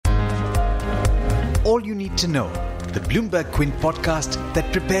All you need to know, the Bloomberg Quint podcast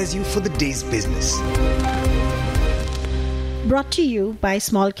that prepares you for the day's business. Brought to you by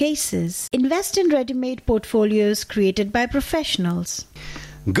Small Cases. Invest in ready-made portfolios created by professionals.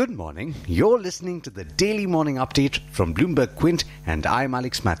 Good morning. You're listening to the Daily Morning Update from Bloomberg Quint, and I'm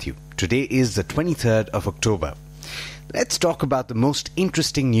Alex Matthew. Today is the 23rd of October. Let's talk about the most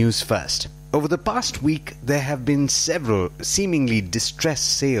interesting news first. Over the past week, there have been several seemingly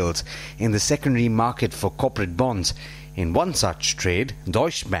distressed sales in the secondary market for corporate bonds. In one such trade,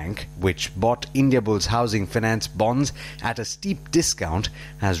 Deutsche Bank, which bought Indiabulls housing finance bonds at a steep discount,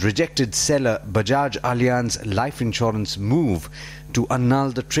 has rejected seller Bajaj Allianz life insurance move to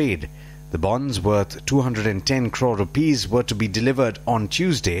annul the trade. The bonds worth 210 crore rupees were to be delivered on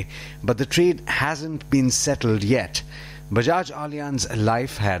Tuesday, but the trade hasn't been settled yet. Bajaj Allianz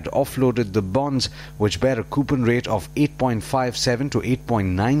Life had offloaded the bonds, which bear a coupon rate of 8.57 to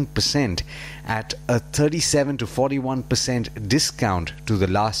 8.9% at a 37 to 41% discount to the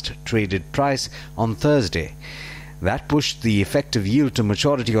last traded price on Thursday. That pushed the effective yield to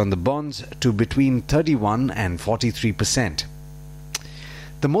maturity on the bonds to between 31 and 43%.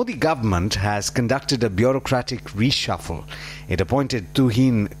 The Modi government has conducted a bureaucratic reshuffle. It appointed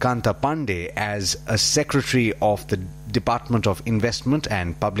Tuhin Kanta Pandey as a secretary of the Department of Investment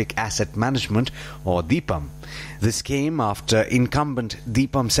and Public Asset Management, or DIPAM. This came after incumbent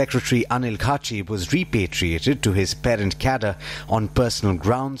DIPAM secretary Anil Khachi was repatriated to his parent cadre on personal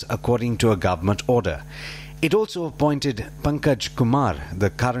grounds, according to a government order. It also appointed Pankaj Kumar, the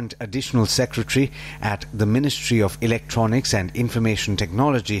current additional secretary at the Ministry of Electronics and Information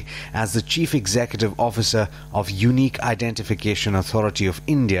Technology, as the Chief Executive Officer of Unique Identification Authority of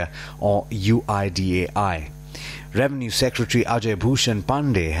India, or UIDAI. Revenue Secretary Ajay Bhushan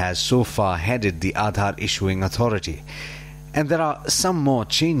Pandey has so far headed the Aadhaar Issuing Authority. And there are some more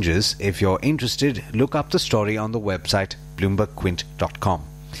changes. If you're interested, look up the story on the website bloombergquint.com.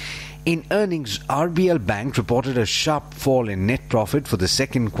 In earnings, RBL Bank reported a sharp fall in net profit for the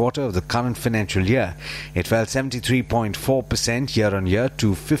second quarter of the current financial year. It fell 73.4% year-on-year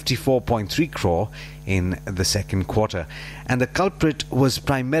to 54.3 crore in the second quarter. And the culprit was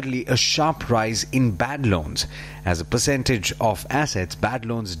primarily a sharp rise in bad loans. As a percentage of assets, bad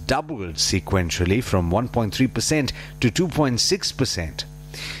loans doubled sequentially from 1.3% to 2.6%.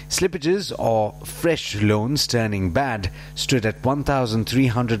 Slippages, or fresh loans turning bad, stood at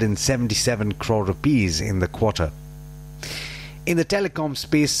 1,377 crore rupees in the quarter. In the telecom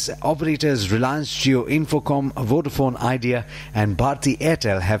space, operators Reliance Jio Infocom, Vodafone Idea and Bharti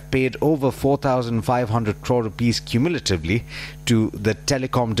Airtel have paid over 4,500 crore rupees cumulatively to the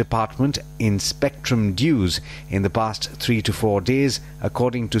telecom department in spectrum dues in the past 3 to 4 days,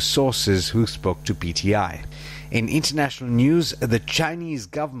 according to sources who spoke to PTI. In international news, the Chinese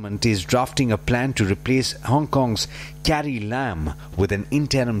government is drafting a plan to replace Hong Kong's Carrie Lam with an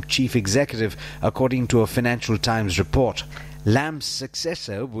interim chief executive, according to a Financial Times report. Lam's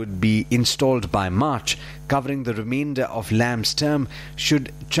successor would be installed by March, covering the remainder of Lam's term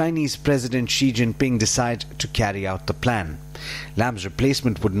should Chinese President Xi Jinping decide to carry out the plan. Lam's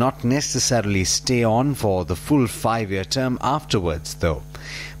replacement would not necessarily stay on for the full 5-year term afterwards, though.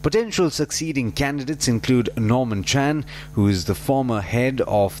 Potential succeeding candidates include Norman Chan, who is the former head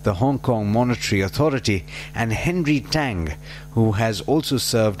of the Hong Kong Monetary Authority, and Henry Tang, who has also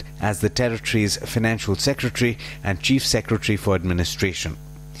served as the territory's financial secretary and chief secretary for administration.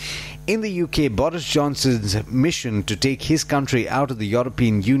 In the UK, Boris Johnson's mission to take his country out of the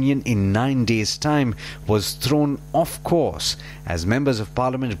European Union in 9 days' time was thrown off course as members of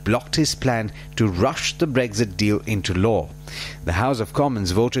Parliament blocked his plan to rush the Brexit deal into law. The House of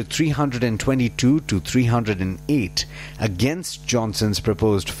Commons voted 322 to 308 against Johnson's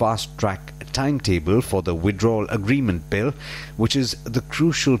proposed fast-track timetable for the Withdrawal Agreement Bill, which is the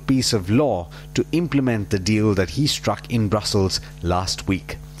crucial piece of law to implement the deal that he struck in Brussels last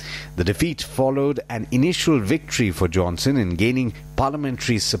week. The defeat followed an initial victory for Johnson in gaining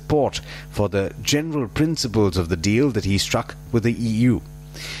parliamentary support for the general principles of the deal that he struck with the EU.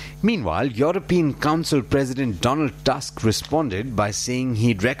 Meanwhile, European Council President Donald Tusk responded by saying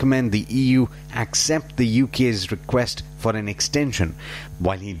he'd recommend the EU accept the UK's request for an extension.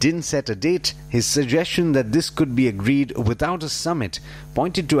 While he didn't set a date, his suggestion that this could be agreed without a summit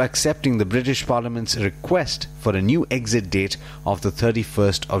pointed to accepting the British Parliament's request for a new exit date of the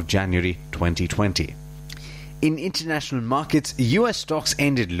 31st of January 2020. In international markets, US stocks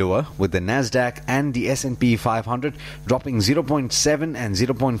ended lower, with the Nasdaq and the S&P 500 dropping 0.7 and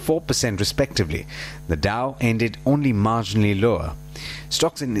 0.4% respectively. The Dow ended only marginally lower.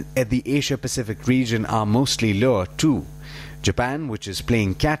 Stocks at the Asia-Pacific region are mostly lower too. Japan, which is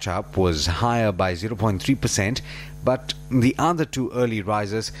playing catch-up, was higher by 0.3%, but the other two early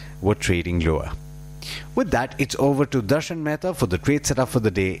risers were trading lower. With that, it's over to Darshan Mehta for the trade setup for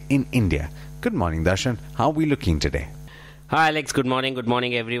the day in India. Good morning, Darshan. How are we looking today? Hi Alex, good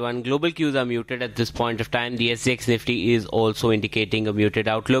morning everyone. Global cues are muted at this point of time. The SGX Nifty is also indicating a muted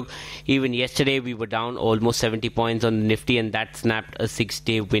outlook. Even yesterday we were down almost 70 points on the Nifty, and that snapped a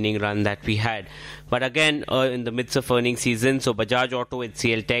 6-day winning run that we had. But again, in the midst of earnings season, so Bajaj Auto,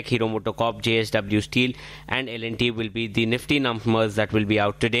 HCL Tech, Hero MotoCorp, JSW Steel and L&T will be the Nifty numbers that will be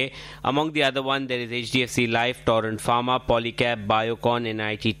out today. Among the other one, there is HDFC Life, Torrent Pharma, Polycab, Biocon,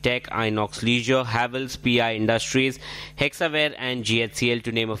 NIT Tech, Inox Leisure, Havells, PI Industries, Hexaware and GHCL,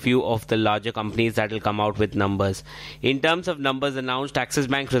 to name a few of the larger companies that will come out with numbers. In terms of numbers announced, Axis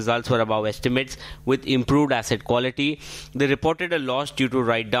Bank results were above estimates with improved asset quality. They reported a loss due to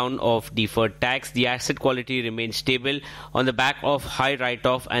write-down of deferred tax. The asset quality remains stable on the back of high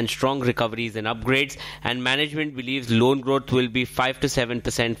write-off and strong recoveries and upgrades, and management believes loan growth will be 5 to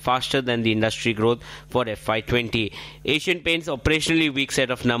 7% faster than the industry growth for FY20. Asian Paints operationally weak set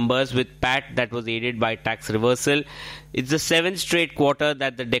of numbers with PAT that was aided by tax reversal. It's the 7th straight quarter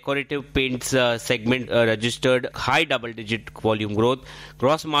that the decorative paints segment registered high double-digit volume growth.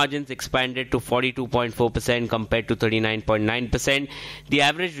 Gross margins expanded to 42.4% compared to 39.9%. The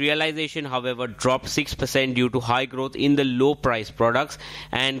average realization, however, dropped 6% due to high growth in the low-price products,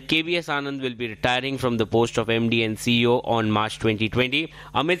 and KBS Anand will be retiring from the post of MD and CEO on March 2020.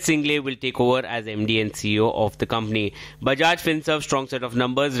 Amit Single will take over as MD and CEO of the company. Bajaj Finserv, strong set of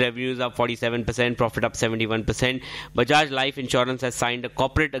numbers. Revenues up 47%, profit up 71%. Bajaj Life Insurance has signed a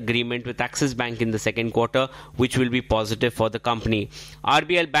corporate agreement with Axis Bank in the second quarter, which will be positive for the company.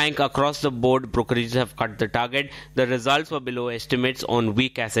 RBL Bank, across the board, brokerages have cut the target. The results were below estimates on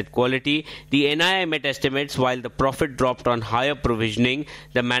weak asset quality. The NII met estimates while the profit dropped on higher provisioning.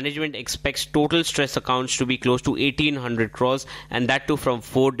 The management expects total stress accounts to be close to 1800 crores, and that too from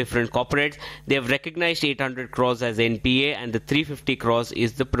 4 different corporates. They have recognized 800 crores as NPA, and the 350 crores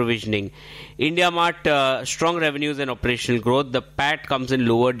is the provisioning. India Mart, strong revenues and operational growth. The PAT comes in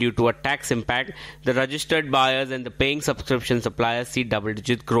lower due to a tax impact. The registered buyers and the paying subscription suppliers see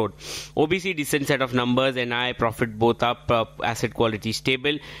double-digit growth. OBC, decent set of numbers. NII profit both up. Asset quality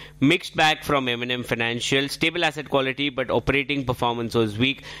stable. Mixed bag from M&M Financial. Stable asset quality, but operating performance was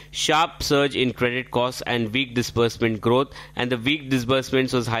weak. Sharp surge in credit costs and weak disbursement growth. And the weak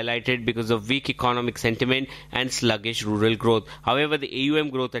disbursements was highlighted because of weak economic sentiment and sluggish rural growth. However, the AUM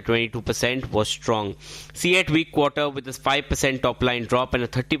growth at 22% was strong. CEAT weak quarter with a 5% top line drop and a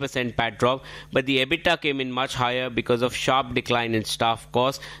 30% PAT drop, but the EBITDA came in much higher because of sharp decline in staff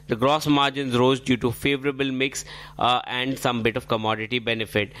costs. The gross margins rose due to favorable mix and some bit of commodity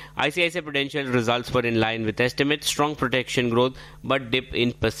benefit. ICICI Prudential results were in line with estimates. Strong protection growth, but dip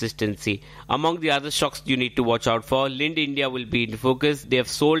in persistency. Among the other stocks you need to watch out for, Lind India will be in focus. They have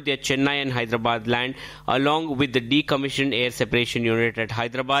sold their Chennai and Hyderabad land along with the decommissioned air separation unit at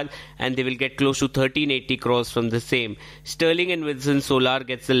Hyderabad, and they will get close to 1380 crores from the same. Sterling and Wilson Solar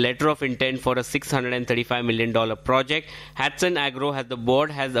gets the letter of intent for a $635 million project. Hatsun Agro the board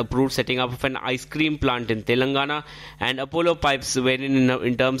has approved setting up of an ice cream plant in Telangana, and Apollo Pipes, wherein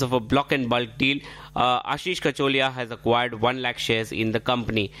in terms of a block and bulk deal, Ashish Kacholia has acquired 1 lakh shares in the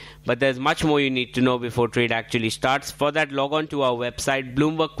company. But there's much more you need to know before trade actually starts. For that, log on to our website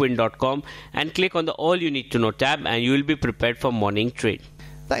bloombergquint.com and click on the All You Need to Know tab, and you will be prepared for morning trade.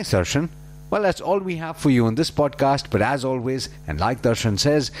 Thanks, Darshan. Well, that's all we have for you on this podcast, but as always, and like Darshan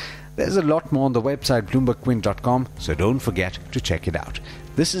says, there's a lot more on the website bloombergquint.com, so don't forget to check it out.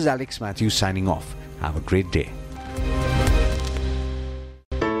 This is Alex Matthews signing off. Have a great day.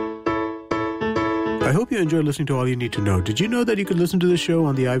 I hope you enjoyed listening to All You Need to Know. Did you know that you could listen to the show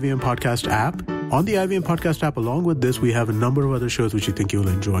on the IVM Podcast app? On the IVM Podcast app, along with this, we have a number of other shows which you think you'll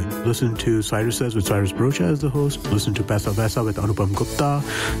enjoy. Listen to Cyrus Says with Cyrus Brocha as the host. Listen to Paisa Vaisa with Anupam Gupta.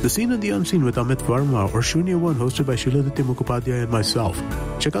 The Scene and the Unseen with Amit Verma. Or Shunya One hosted by Shiladitya Mukhopadhyay and myself.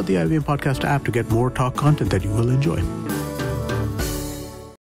 Check out the IVM Podcast app to get more talk content that you will enjoy.